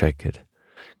 I wish I could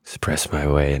express my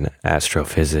way in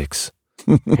astrophysics,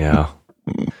 you know,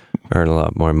 earn a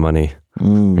lot more money,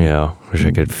 you know, wish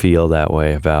I could feel that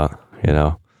way about, you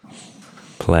know,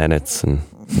 planets and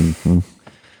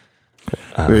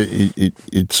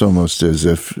it's almost as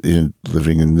if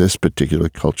living in this particular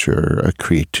culture, a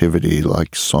creativity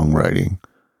like songwriting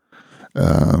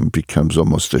becomes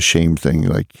almost a shame thing.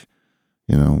 Like,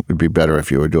 you know, it'd be better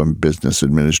if you were doing business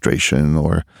administration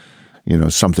or, you know,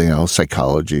 something else,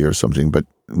 psychology or something, but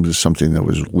it was something that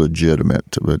was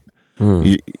legitimate. But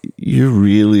you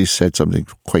really said something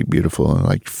quite beautiful, and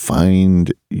like,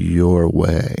 find your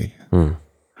way,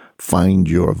 find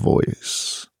your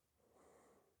voice,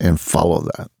 and follow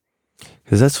that.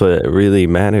 Because that's what really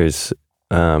matters.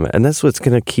 And that's what's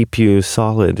going to keep you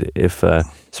solid, if,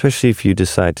 especially if you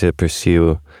decide to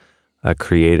pursue a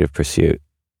creative pursuit.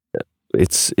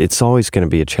 It's always going to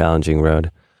be a challenging road,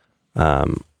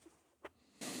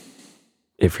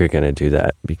 if you're going to do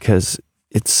that, because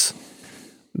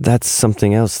that's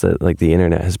something else that, like, the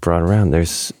internet has brought around.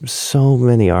 There's so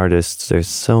many artists, there's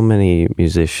so many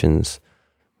musicians,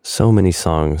 so many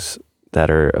songs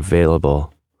that are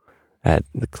available at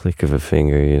the click of a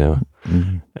finger, you know?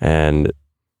 And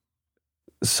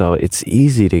so it's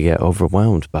easy to get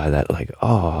overwhelmed by that, like,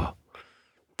 oh,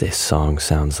 this song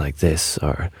sounds like this,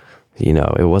 or, you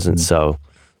know, it wasn't so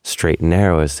straight and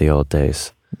narrow as the old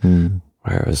days,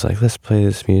 where it was like, let's play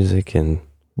this music, and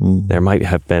there might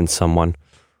have been someone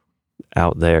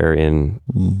out there in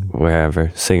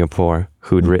wherever, Singapore,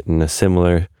 who'd written a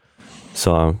similar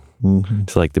song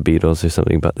to like the Beatles or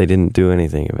something, but they didn't do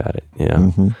anything about it, you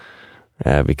know,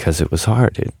 because it was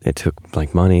hard. It took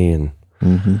like money, and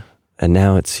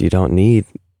now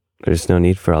there's no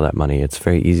need for all that money. It's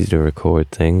very easy to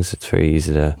record things. It's very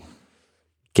easy to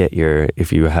get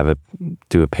if you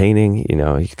do a painting, you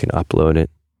know, you can upload it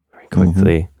very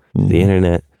quickly to the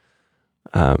internet.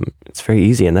 It's very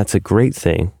easy, and that's a great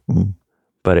thing,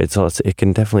 but it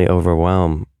can definitely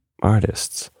overwhelm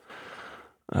artists.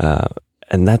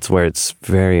 And that's where it's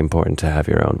very important to have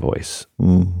your own voice,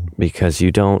 because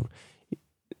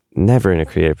never in a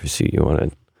creative pursuit, you want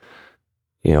to,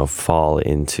 you know, fall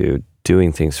into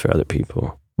doing things for other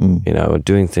people, you know,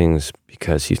 doing things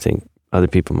because you think other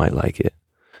people might like it.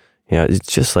 You know,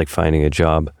 it's just like finding a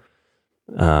job.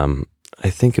 I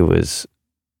think it was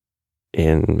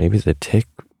in maybe the Tick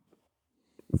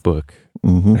book,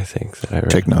 I think, that I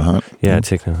read. Thich Nhat Hanh. Yeah,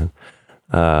 Thich Nhat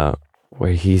Hanh.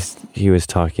 Where he was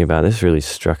talking about, this really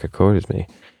struck a chord with me,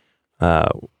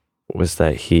 was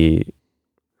that he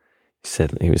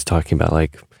said, he was talking about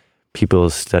like people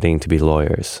studying to be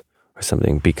lawyers or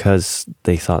something because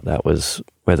they thought that was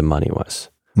where the money was.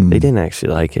 They didn't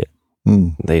actually like it.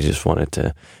 They just wanted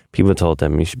to, people told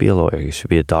them, you should be a lawyer, you should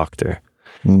be a doctor.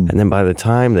 And then by the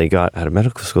time they got out of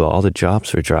medical school, all the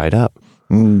jobs were dried up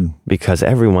because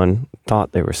everyone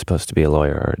thought they were supposed to be a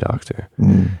lawyer or a doctor,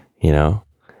 you know?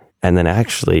 And then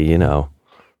actually, you know,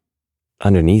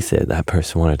 underneath it, that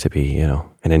person wanted to be, you know,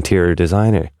 an interior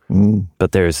designer.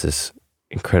 But there's this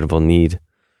incredible need,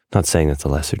 not saying it's a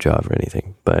lesser job or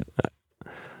anything, but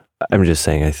I'm just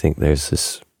saying I think there's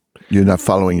this... You're not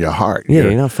following your heart. Yeah,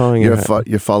 you're not following your heart.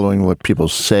 You're following what people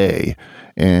say,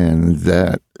 and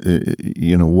that,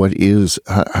 you know, what is...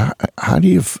 How do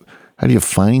you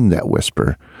find that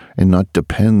whisper and not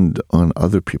depend on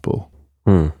other people?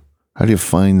 How do you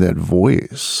find that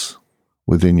voice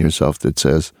within yourself that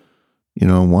says, you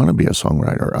know, I want to be a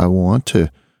songwriter. I want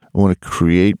to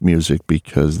create music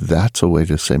because that's a way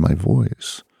to say my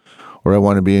voice. Or I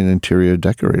want to be an interior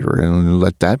decorator and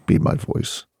let that be my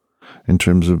voice in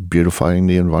terms of beautifying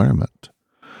the environment.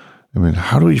 I mean,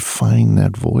 how do we find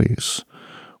that voice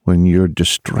when you're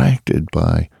distracted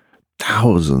by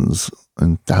thousands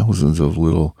and thousands of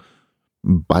little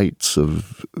bites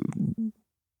of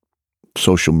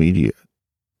social media?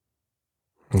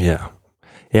 Yeah.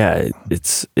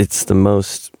 It's the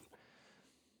most,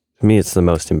 to me, it's the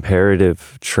most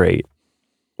imperative trait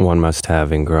one must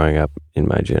have in growing up in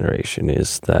my generation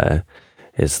is the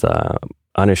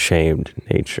unashamed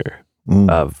nature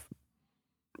of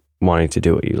wanting to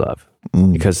do what you love.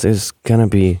 Because there's going to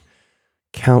be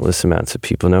countless amounts of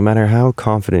people, no matter how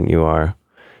confident you are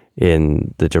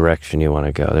in the direction you want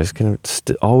to go, there's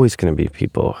always going to be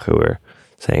people who are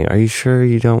saying, are you sure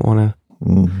you don't want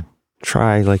to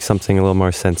try like something a little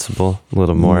more sensible, a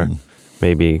little more,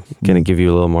 maybe going to give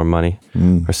you a little more money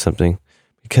or something?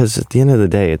 Because at the end of the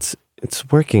day, it's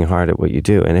working hard at what you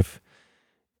do. And if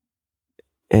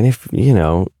you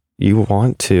know, you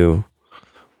want to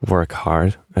work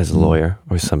hard as a lawyer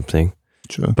or something,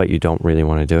 but you don't really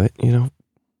want to do it, you know,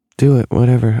 do it,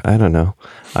 whatever. I don't know.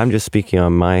 I'm just speaking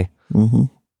on my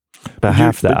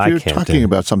behalf that I can't do. You're talking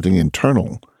about something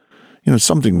internal, you know,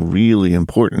 something really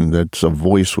important that's a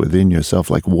voice within yourself.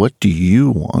 Like, what do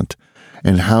you want?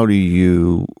 And how do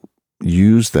you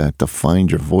use that to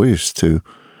find your voice to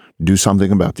do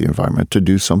something about the environment, to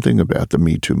do something about the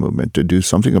Me Too movement, to do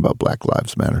something about Black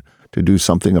Lives Matter, to do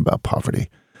something about poverty?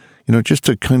 You know, just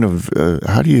to kind of,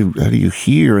 how do you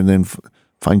hear and then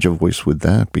find your voice with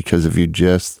that? Because if you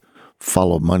just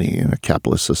follow money in a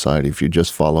capitalist society, if you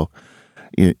just follow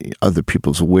other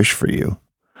people's wish for you.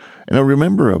 And I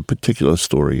remember a particular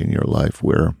story in your life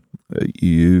where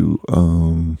you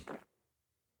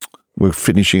were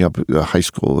finishing up high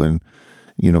school, and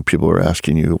you know, people were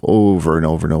asking you over and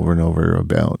over and over and over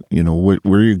about, you know, where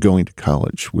are you going to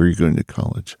college? Where are you going to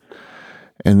college?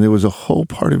 And there was a whole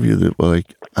part of you that was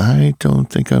like, I don't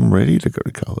think I'm ready to go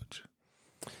to college.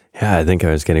 Yeah, I think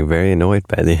I was getting very annoyed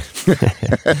by the...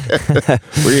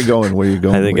 Where are you going? Where are you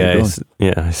going? I think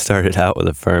I started out with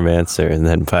a firm answer, and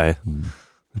then by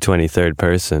the 23rd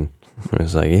person, I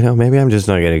was like, you know, maybe I'm just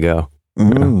not going to go. You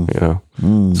know,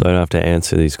 so I don't have to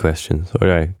answer these questions.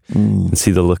 Or I can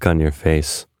see the look on your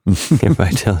face if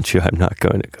I told you I'm not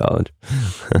going to college.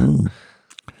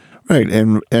 Right,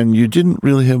 and you didn't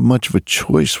really have much of a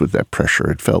choice with that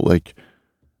pressure. It felt like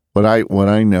what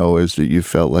I know is that you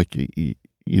felt like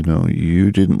you know, you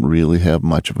didn't really have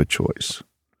much of a choice.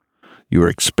 You were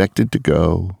expected to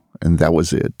go, and that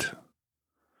was it.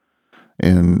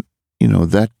 And you know,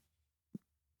 that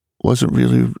wasn't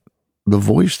really the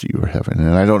voice that you were having.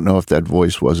 And I don't know if that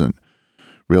voice wasn't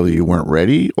really you weren't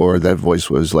ready, or that voice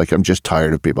was like, I'm just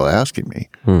tired of people asking me.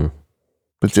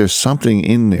 But there's something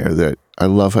in there that I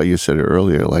love how you said it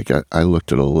earlier, like I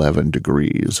looked at 11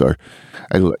 degrees, or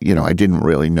I didn't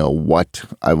really know what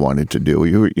I wanted to do.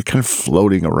 You're kind of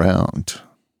floating around.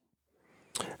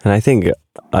 And I think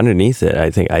underneath it,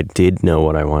 I think I did know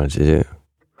what I wanted to do.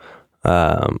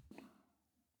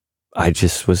 I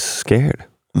just was scared.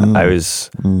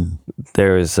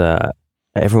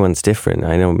 Everyone's different.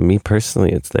 I know me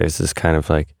personally, there's this kind of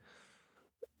like,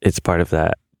 it's part of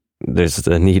that. There's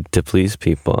the need to please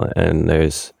people. And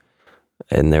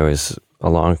there was a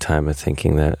long time of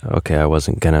thinking that, okay, I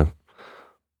wasn't going to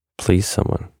please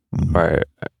someone or,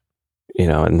 you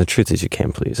know, and the truth is you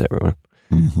can't please everyone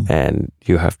and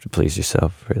you have to please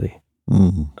yourself really.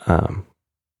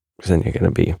 Because then you're going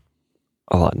to be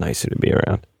a lot nicer to be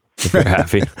around if you're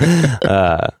happy.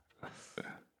 But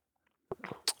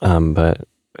I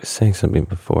was saying something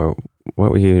before.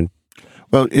 What were you?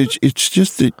 Well, it's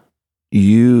just that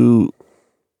you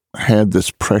had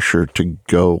this pressure to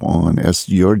go on as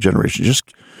your generation.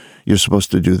 Just, you're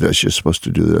supposed to do this. You're supposed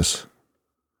to do this.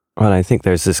 Well, I think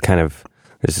there's this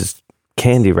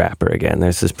candy wrapper again.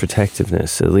 There's this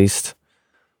protectiveness, at least,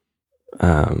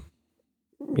 in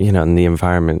the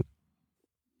environment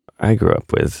I grew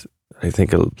up with. I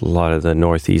think a lot of the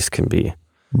Northeast can be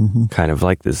kind of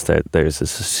like this, that there's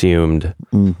this assumed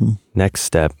next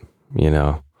step,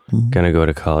 gonna go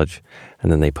to college.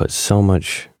 And then they put so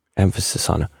much emphasis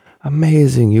on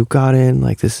amazing, you got in,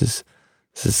 like this is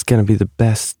gonna be the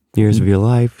best years of your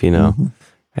life,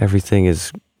 everything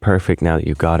is perfect now that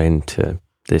you got into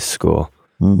this school,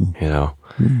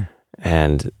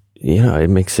 and it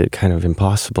makes it kind of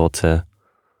impossible to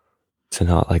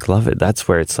not like love it. That's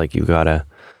where it's like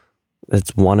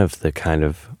that's one of the kind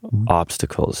of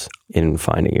obstacles in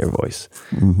finding your voice,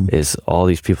 is all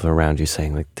these people around you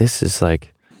saying like, this is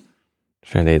like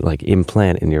trying to like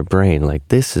implant in your brain, like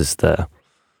this is the,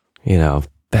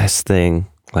 best thing,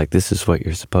 like this is what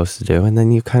you're supposed to do. And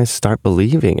then you kind of start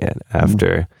believing it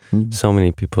after so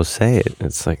many people say it.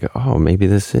 It's like, oh, maybe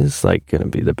this is like going to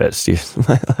be the best years of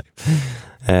my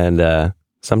life. And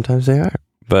sometimes they are.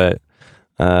 But,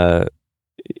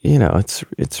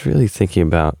 it's really thinking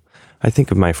about, I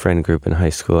think of my friend group in high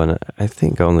school, and I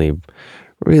think only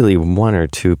really one or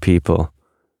two people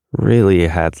really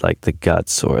had like the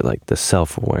guts or like the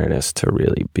self-awareness to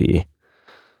really be,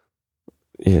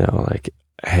 like,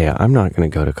 hey, I'm not going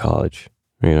to go to college,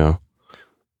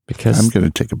 because I'm going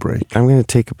to take a break. I'm going to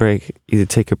take a break, either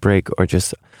take a break or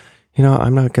just,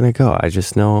 I'm not going to go. I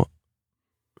just know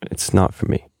it's not for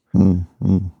me.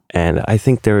 And I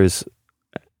think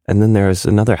and then there was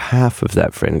another half of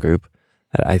that friend group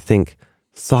that I think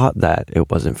thought that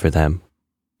it wasn't for them,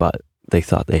 but they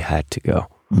thought they had to go,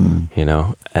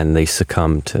 and they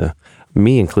succumbed to,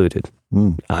 me included.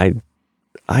 I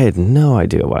had no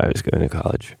idea why I was going to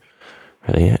college,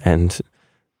 really, and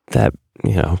that,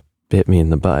 bit me in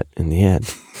the butt in the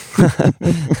end.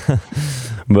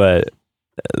 But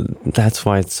that's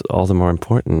why it's all the more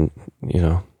important,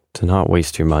 to not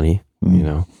waste your money,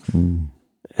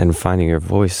 and finding your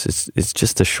voice. It's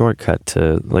just a shortcut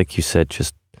to, like you said,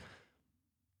 just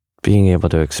being able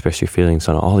to express your feelings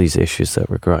on all these issues that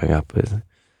we're growing up with.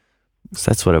 So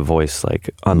that's what a voice like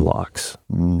unlocks.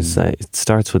 It's that it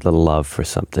starts with a love for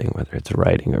something, whether it's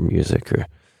writing or music or,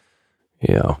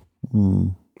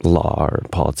 law or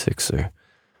politics,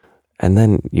 and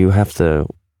then you have to,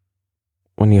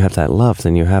 when you have that love,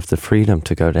 then you have the freedom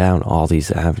to go down all these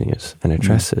avenues and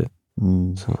address it.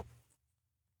 So.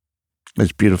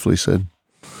 It's beautifully said.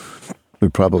 We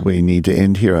probably need to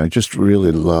end here. I just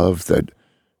really love that,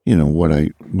 what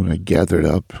I gathered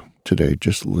up today,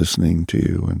 just listening to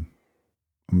you, and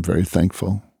I'm very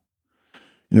thankful.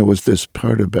 Was this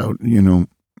part about,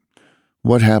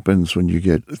 what happens when you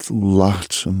get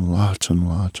lots and lots and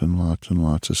lots and lots and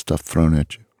lots of stuff thrown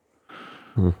at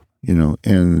you,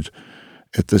 and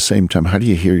at the same time, how do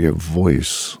you hear your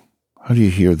voice? How do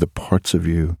you hear the parts of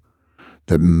you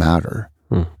that matter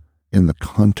in the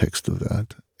context of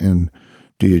that? And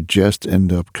do you just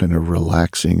end up kind of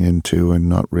relaxing into and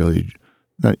not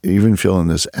even feeling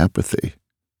this apathy,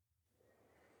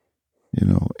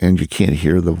 and you can't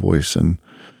hear the voice, and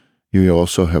you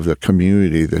also have the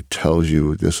community that tells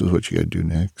you this is what you got to do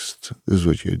next. This is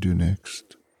what you got to do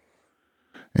next.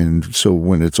 And so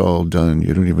when it's all done,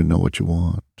 you don't even know what you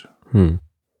want. And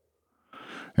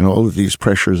all of these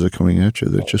pressures are coming at you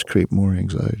that just create more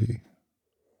anxiety.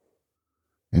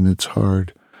 And it's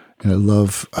hard. And I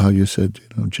love how you said,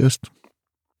 just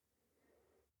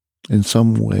in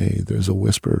some way, there's a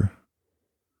whisper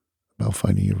about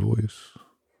finding your voice.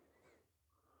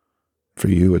 For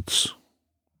you, it's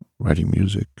writing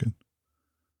music and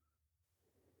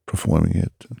performing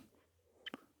it.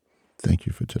 Thank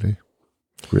you for today.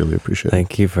 Really appreciate it.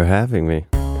 Thank you for having me.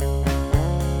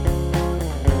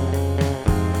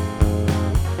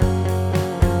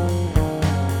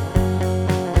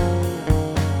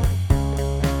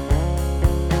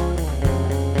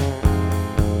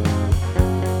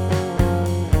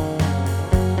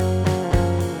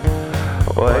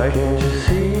 Why can't you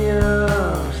see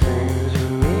love sings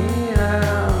with me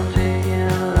out? Taking a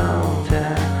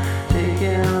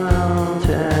long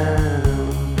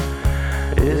time.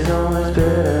 It's always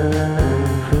better than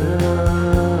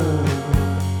food.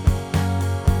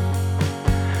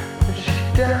 She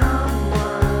down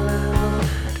my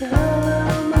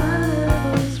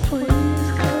levels,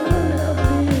 please come and help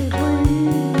me,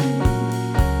 please.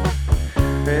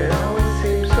 It always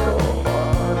seems so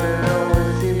hard, it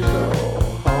always seems so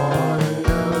hard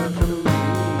enough to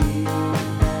leave.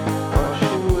 Wash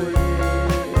away.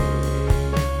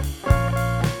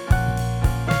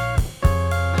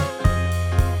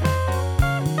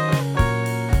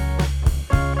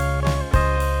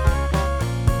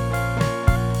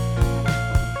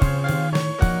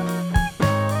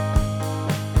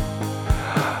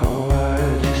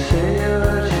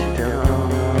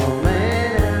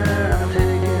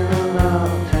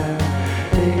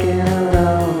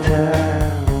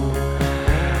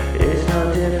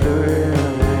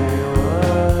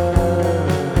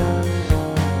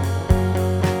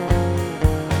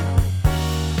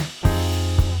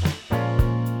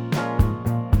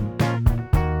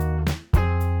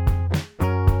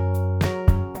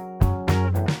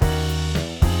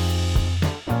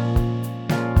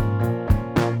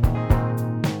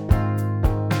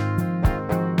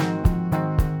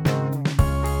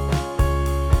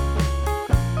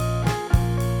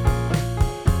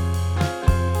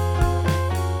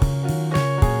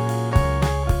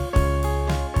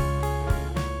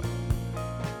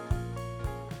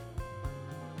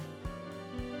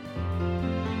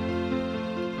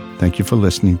 Thank you for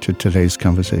listening to today's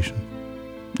conversation.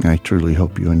 I truly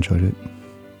hope you enjoyed it.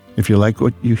 If you like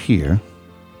what you hear,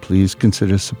 please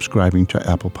consider subscribing to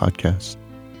Apple Podcasts,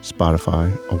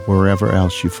 Spotify, or wherever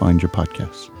else you find your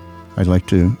podcasts. I'd like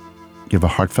to give a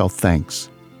heartfelt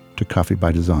thanks to Coffee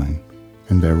by Design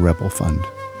and their Rebel Fund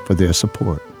for their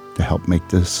support to help make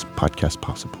this podcast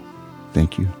possible.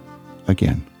 Thank you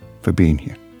again for being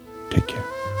here. Take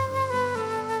care.